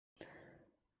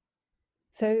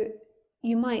So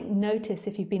you might notice,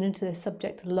 if you've been into this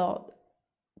subject a lot,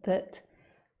 that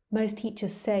most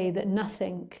teachers say that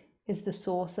nothing is the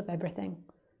source of everything.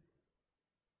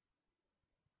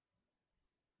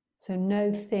 So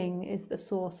no thing is the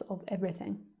source of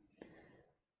everything.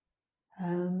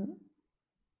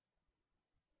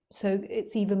 So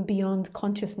it's even beyond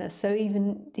consciousness. So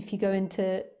even if you go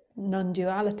into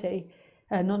non-duality,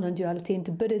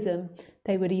 into Buddhism,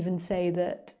 they would even say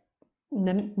that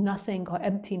nothing or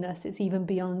emptiness is even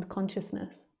beyond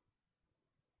consciousness.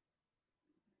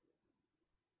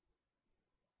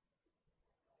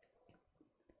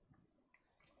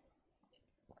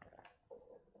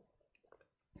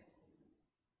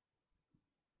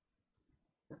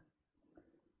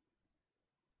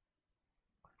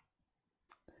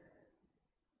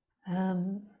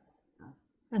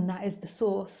 And that is the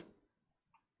source,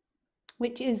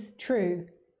 which is true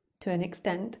to an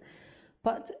extent,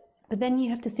 but then you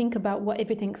have to think about what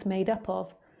everything's made up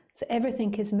of. So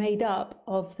everything is made up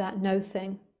of that no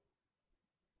thing.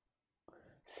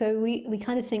 So we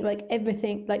kind of think like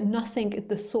everything, like nothing is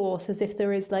the source, as if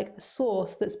there is like a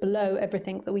source that's below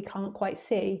everything that we can't quite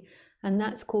see, and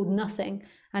that's called nothing,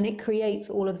 and it creates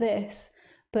all of this.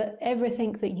 But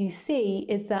everything that you see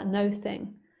is that no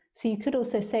thing. So you could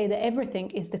also say that everything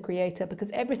is the creator, because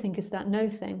everything is that no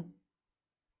thing.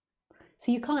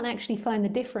 So you can't actually find the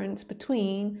difference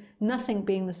between nothing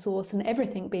being the source and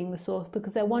everything being the source,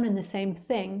 because they're one and the same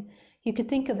thing. You could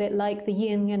think of it like the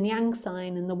yin and yang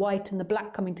sign, and the white and the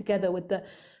black coming together, with the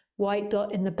white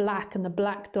dot in the black and the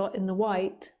black dot in the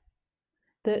white.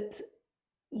 That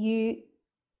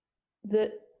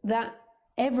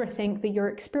everything that you're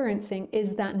experiencing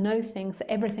is that no thing, so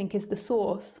everything is the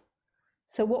source.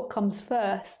 So what comes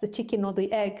first, the chicken or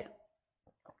the egg?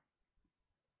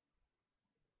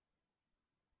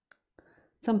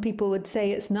 Some people would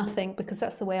say it's nothing, because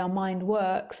that's the way our mind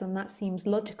works, and that seems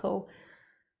logical.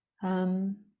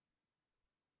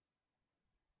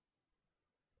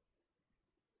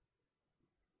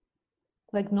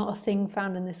 Like not a thing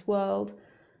found in this world.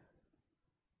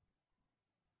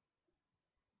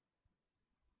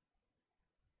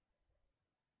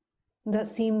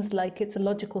 That seems like it's a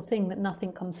logical thing, that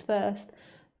nothing comes first.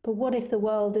 But what if the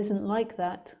world isn't like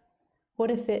that?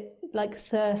 What if it, like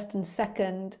first and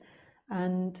second,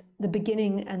 and the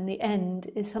beginning and the end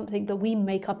is something that we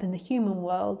make up in the human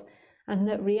world, and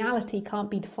that reality can't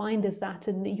be defined as that,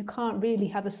 and that you can't really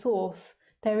have a source?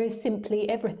 There is simply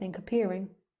everything appearing.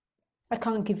 I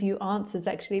can't give you answers,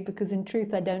 actually, because in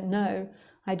truth I don't know.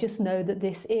 I just know that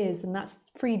this is, and that's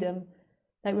freedom.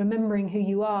 Like remembering who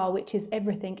you are, which is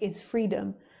everything, is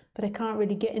freedom. But I can't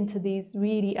really get into these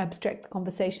really abstract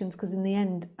conversations, because in the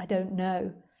end I don't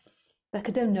know. Like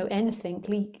I don't know anything.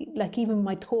 Like even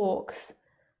my talks,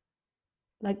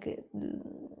 like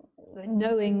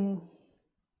knowing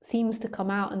seems to come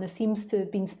out, and there seems to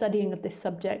have been studying of this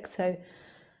subject. So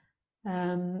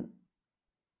there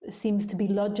seems to be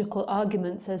logical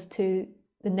arguments as to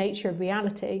the nature of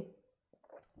reality.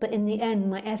 But in the end,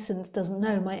 my essence doesn't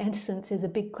know. My essence is a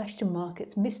big question mark.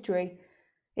 It's mystery.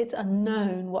 It's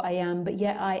unknown what I am, but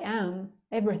yet I am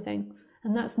everything.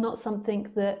 And that's not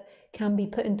something that can be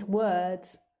put into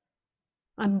words.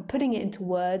 I'm putting it into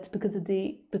words because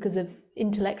of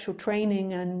intellectual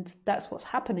training, and that's what's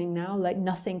happening now. Like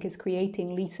nothing is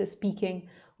creating Lisa speaking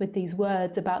with these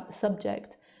words about the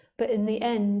subject. But in the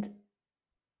end,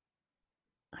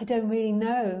 I don't really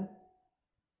know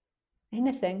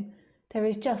anything. There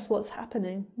is just what's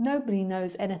happening. Nobody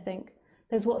knows anything.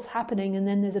 There's what's happening, and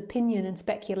then there's opinion and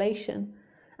speculation.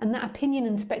 And that opinion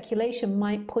and speculation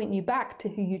might point you back to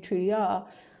who you truly are,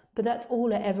 but that's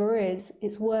all it ever is.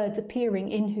 It's words appearing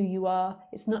in who you are.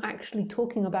 It's not actually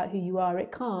talking about who you are.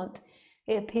 It can't.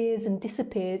 It appears and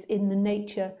disappears in the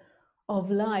nature of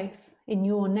life, in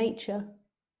your nature.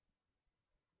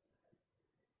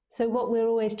 So what we're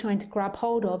always trying to grab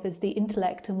hold of is the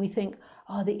intellect, and we think,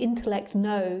 oh, the intellect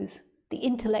knows. The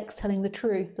intellect's telling the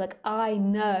truth. Like, I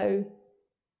know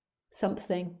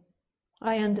something.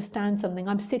 I understand something.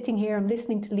 I'm sitting here, I'm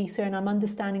listening to Lisa, and I'm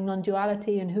understanding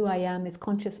non-duality, and who I am is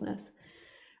consciousness.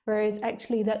 Whereas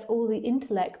actually that's all the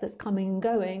intellect that's coming and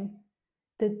going.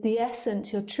 The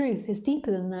essence, your truth, is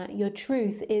deeper than that. Your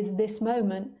truth is this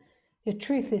moment. Your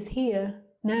truth is here,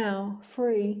 now,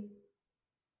 free.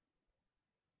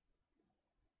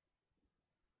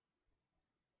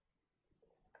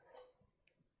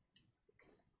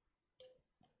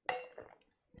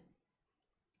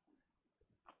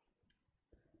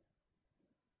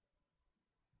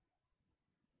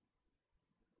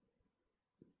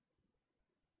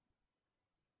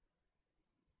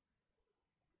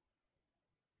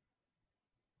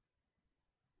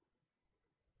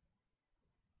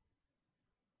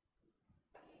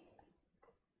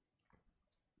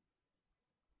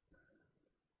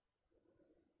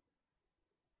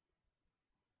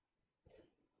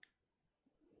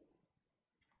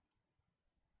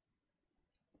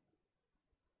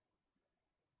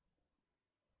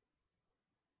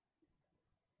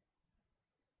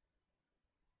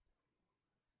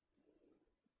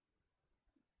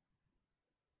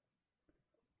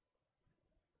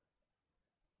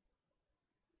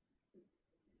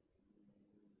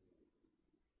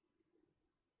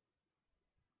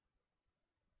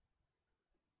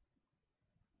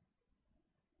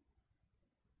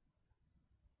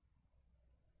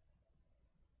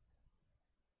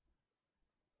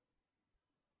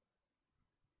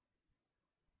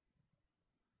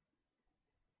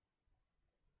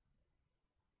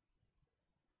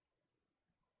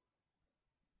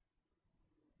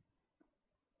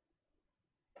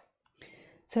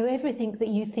 So everything that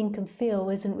you think and feel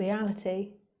isn't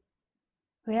reality.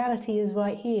 Reality is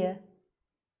right here.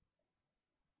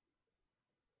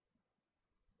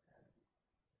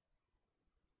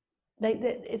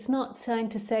 It's not trying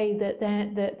to say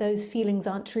that those feelings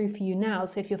aren't true for you now.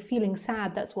 So if you're feeling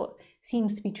sad, that's what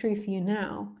seems to be true for you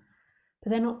now.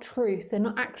 But they're not truth. They're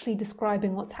not actually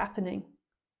describing what's happening.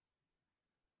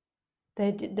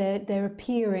 They're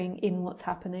appearing in what's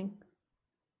happening.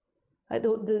 Like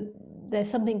there's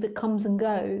something that comes and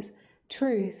goes.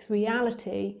 Truth,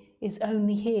 reality, is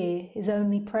only here, is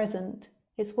only present.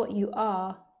 It's what you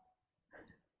are.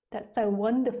 That's so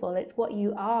wonderful. It's what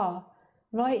you are,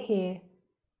 right here,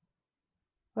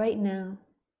 right now.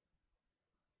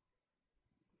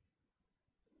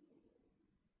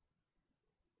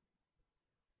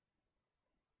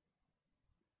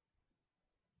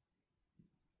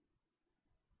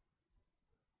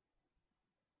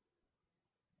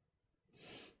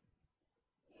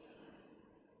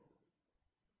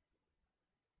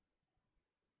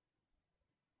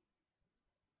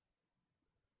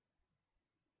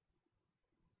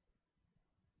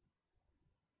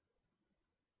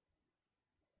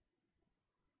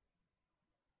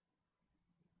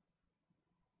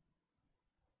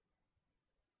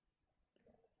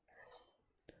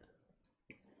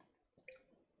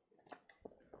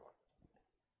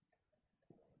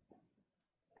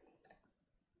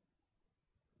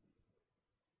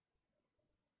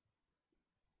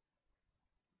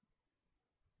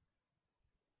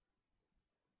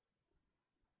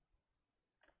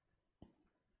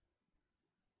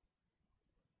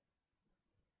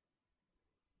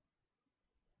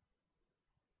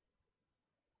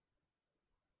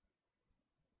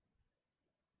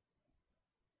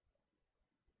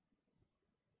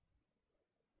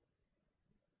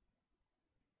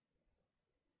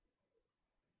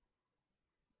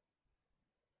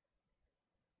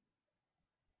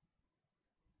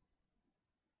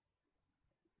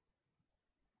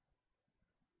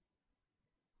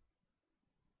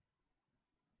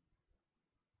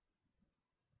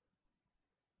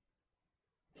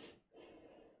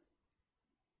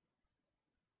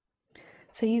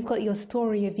 So you've got your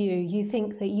story of you. You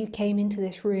think that you came into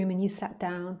this room and you sat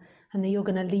down and that you're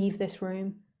going to leave this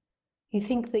room. You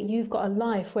think that you've got a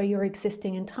life where you're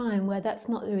existing in time, where that's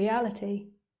not the reality.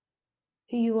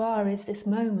 Who you are is this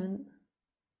moment,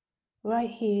 right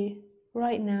here,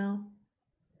 right now.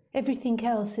 Everything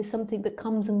else is something that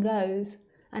comes and goes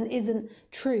and isn't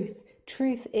truth.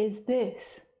 Truth is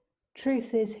this.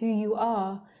 Truth is who you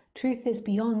are. Truth is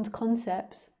beyond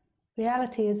concepts.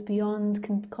 Reality is beyond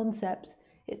concepts.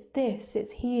 It's this,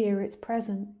 it's here, it's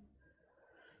present.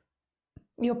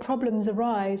 Your problems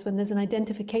arise when there's an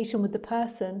identification with the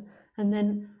person and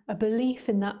then a belief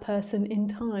in that person in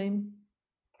time.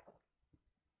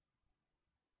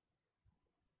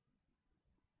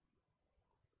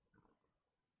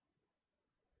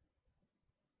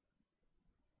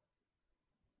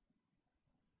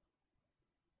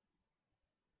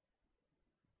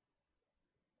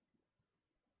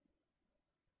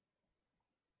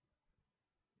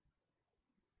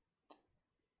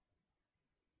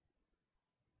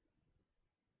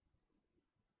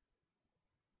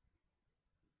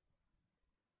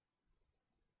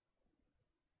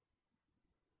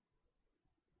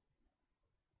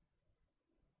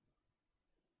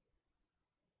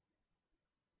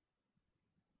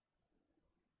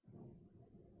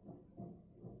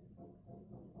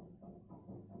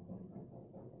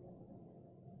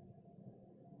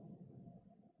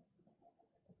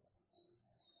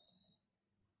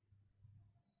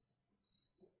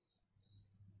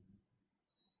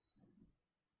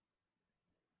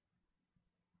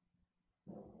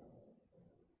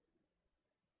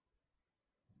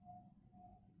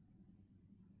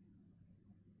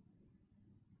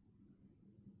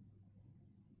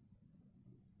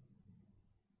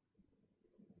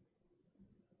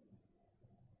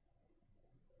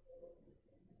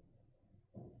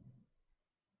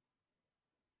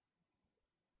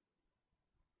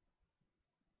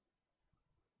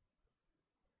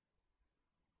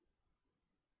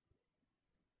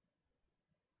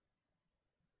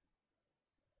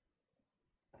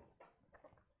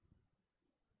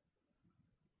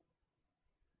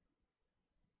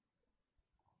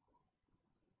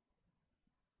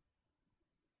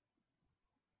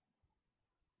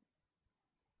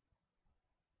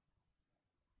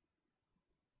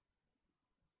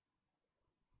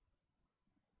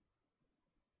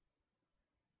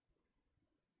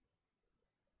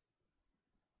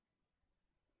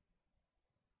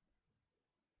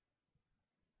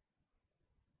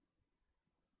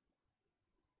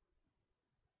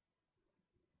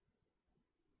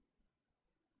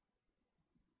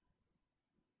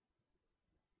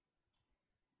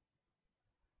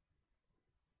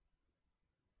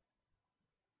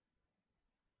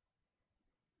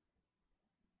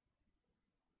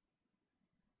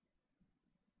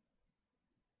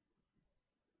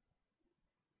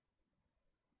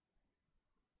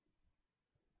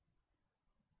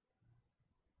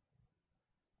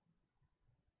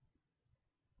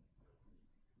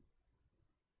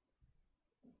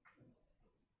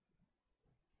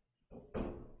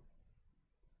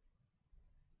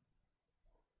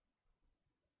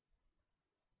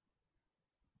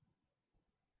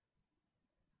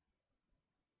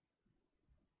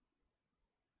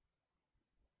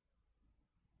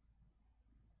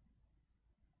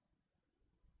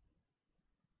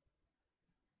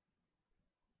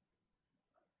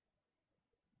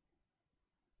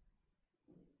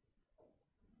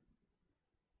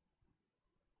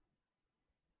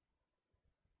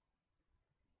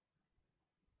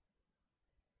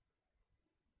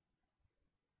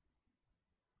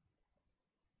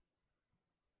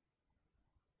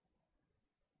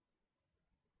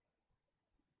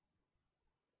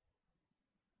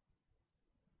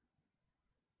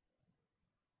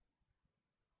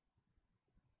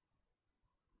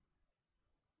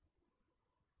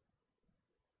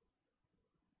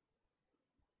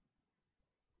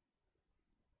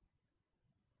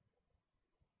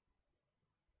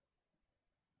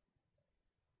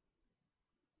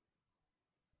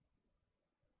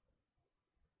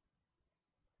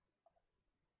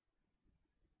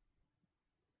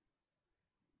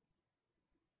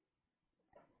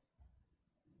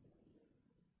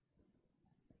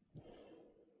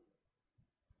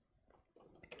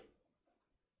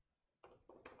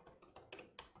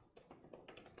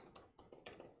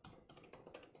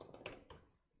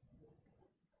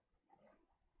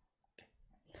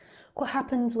 What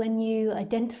happens when you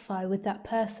identify with that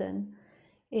person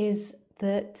is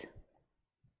that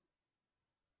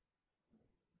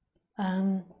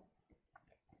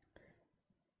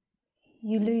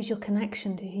you lose your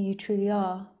connection to who you truly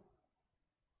are.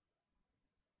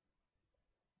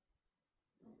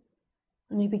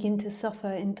 And you begin to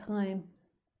suffer in time.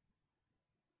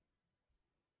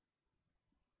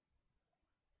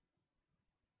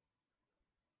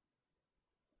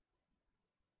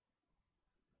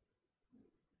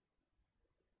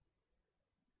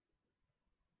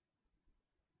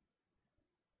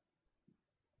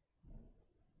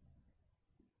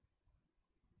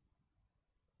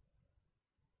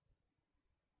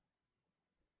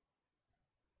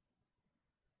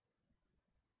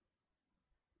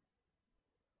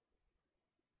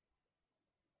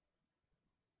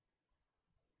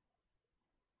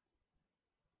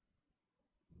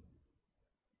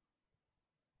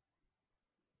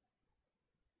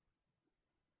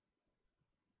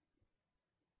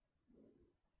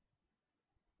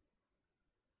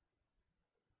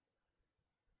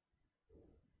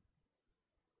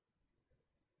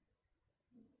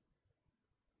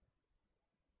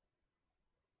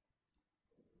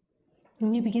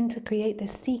 And you begin to create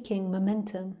this seeking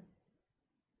momentum.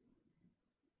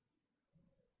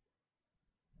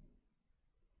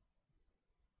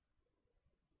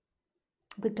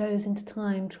 That goes into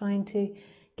time, trying to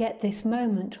get this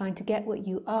moment, trying to get what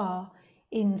you are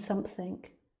in something.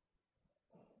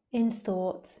 In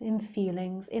thoughts, in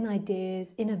feelings, in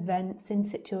ideas, in events, in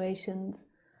situations.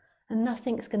 And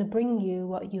nothing's going to bring you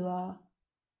what you are.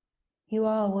 You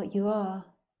are what you are.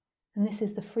 And this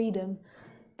is the freedom.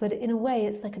 But in a way,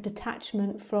 it's like a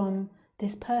detachment from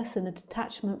this person, a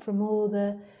detachment from all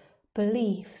the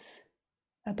beliefs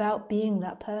about being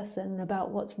that person,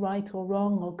 about what's right or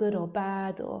wrong or good or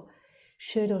bad or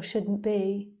should or shouldn't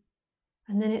be.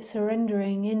 And then it's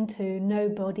surrendering into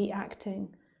nobody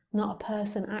acting, not a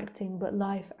person acting, but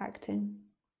life acting.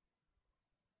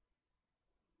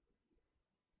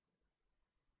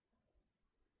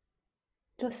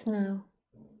 Just now,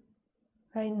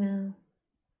 right now.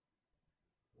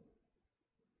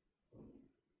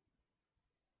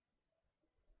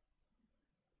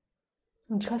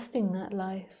 And trusting that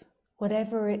life,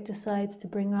 whatever it decides to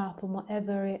bring up and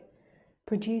whatever it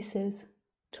produces,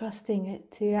 trusting it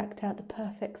to act out the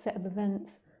perfect set of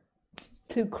events,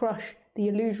 to crush the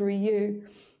illusory you,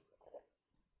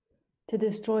 to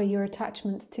destroy your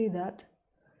attachments to that.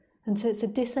 And so it's a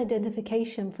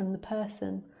disidentification from the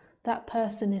person. That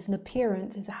person is an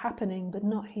appearance, is a happening, but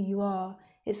not who you are.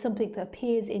 It's something that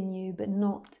appears in you, but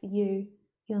not you.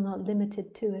 You're not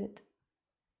limited to it.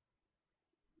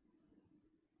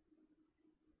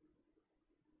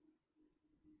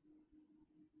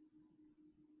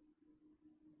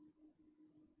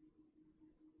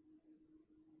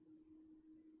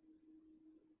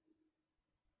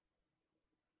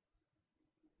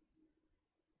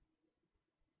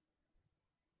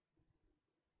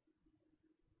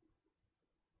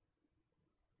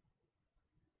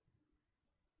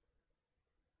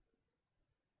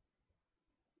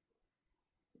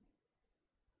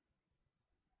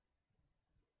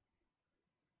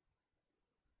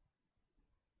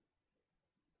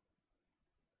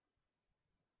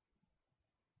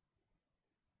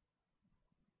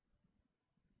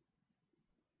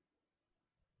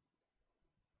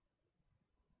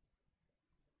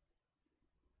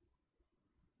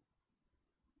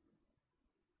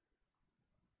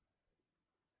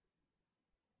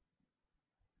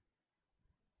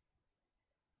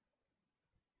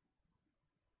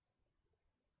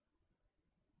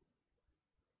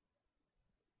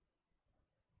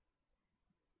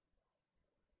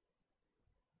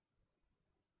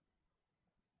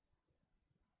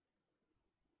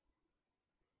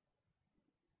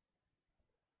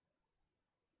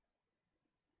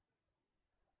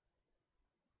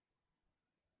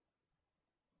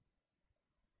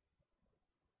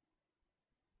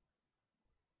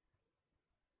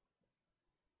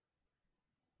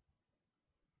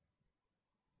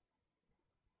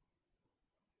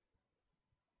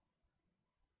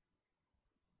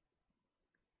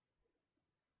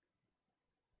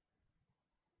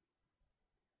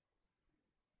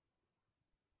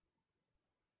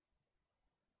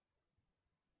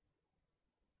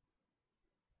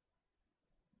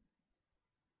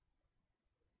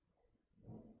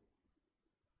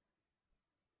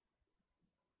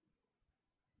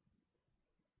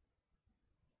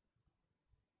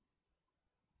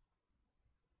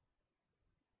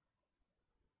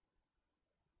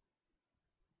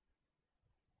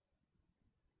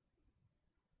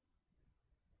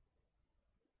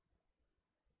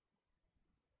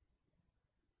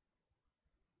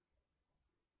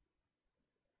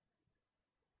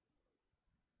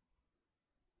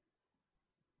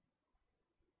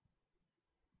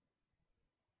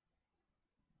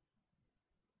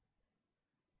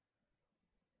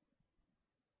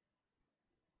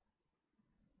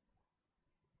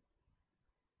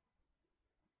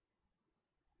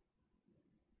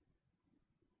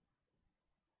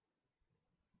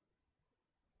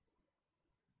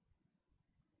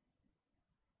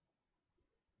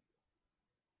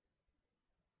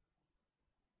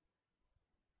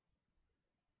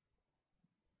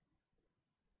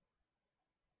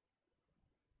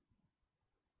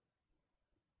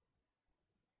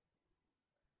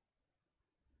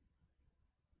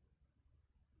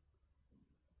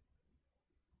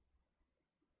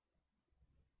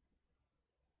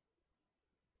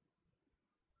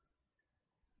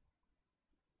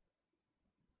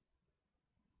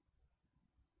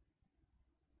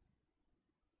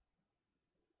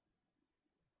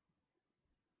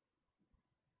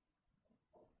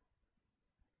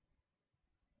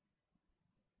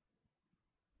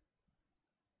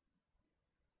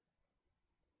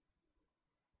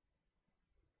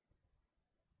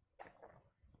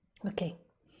 Okay,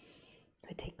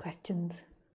 I take questions.